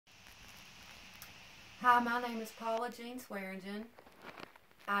Hi, my name is Paula Jean.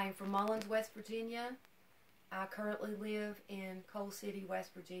 I am from Mullins, West Virginia. I currently live in Coal City,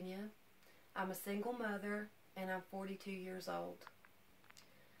 West Virginia. I'm a single mother and I'm 42 years old.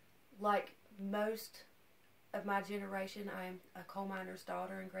 Like most of my generation, I am a coal miner's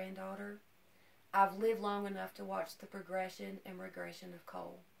daughter and granddaughter. I've lived long enough to watch the progression and regression of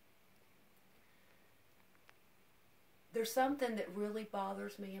coal. There's something that really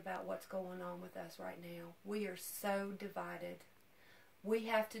bothers me about what's going on with us right now. We are so divided. We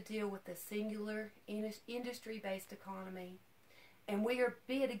have to deal with a singular industry-based economy, and we are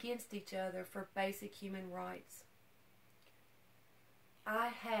bid against each other for basic human rights. I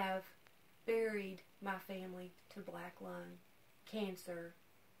have buried my family to black lung, cancer,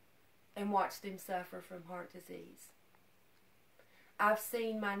 and watched them suffer from heart disease. I've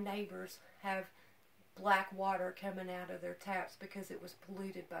seen my neighbors have black water coming out of their taps because it was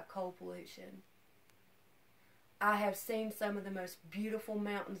polluted by coal pollution. I have seen some of the most beautiful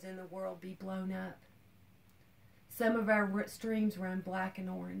mountains in the world be blown up. Some of our streams run black and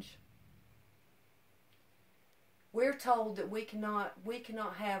orange. We're told that we cannot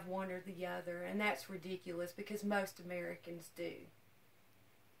have one or the other, and that's ridiculous because most Americans do.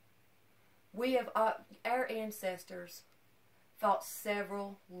 Our ancestors fought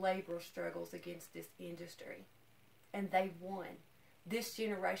several labor struggles against this industry, and they won. This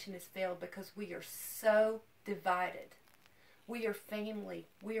generation has failed because we are so divided. We are family,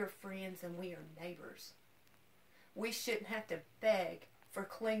 we are friends, and we are neighbors. We shouldn't have to beg for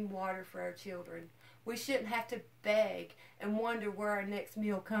clean water for our children. We shouldn't have to beg and wonder where our next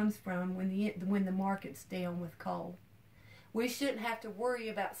meal comes from when the market's down with coal. We shouldn't have to worry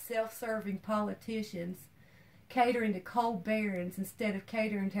about self-serving politicians catering to coal barons instead of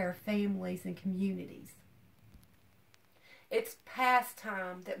catering to our families and communities. It's past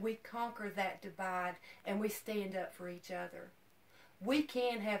time that we conquer that divide and we stand up for each other. We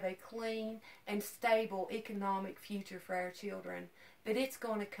can have a clean and stable economic future for our children, but it's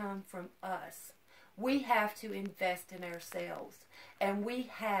going to come from us. We have to invest in ourselves, and we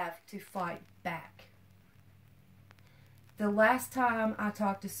have to fight back. The last time I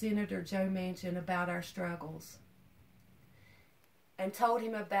talked to Senator Joe Manchin about our struggles and told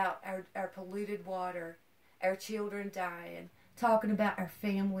him about our polluted water, our children dying, talking about our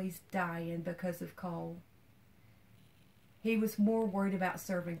families dying because of coal, he was more worried about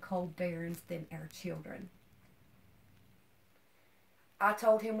serving coal barons than our children. I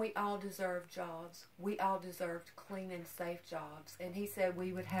told him we all deserve jobs. We all deserved clean and safe jobs. And he said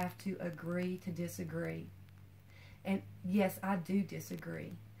we would have to agree to disagree. And yes, I do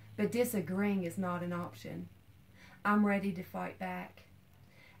disagree. But disagreeing is not an option. I'm ready to fight back.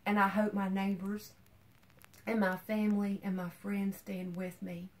 And I hope my neighbors and my family and my friends stand with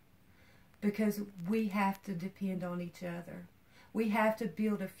me. Because we have to depend on each other. We have to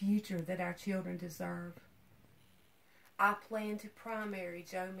build a future that our children deserve. I plan to primary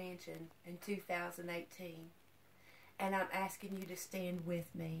Joe Manchin in 2018. And I'm asking you to stand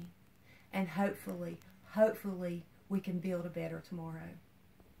with me. And hopefully, we can build a better tomorrow.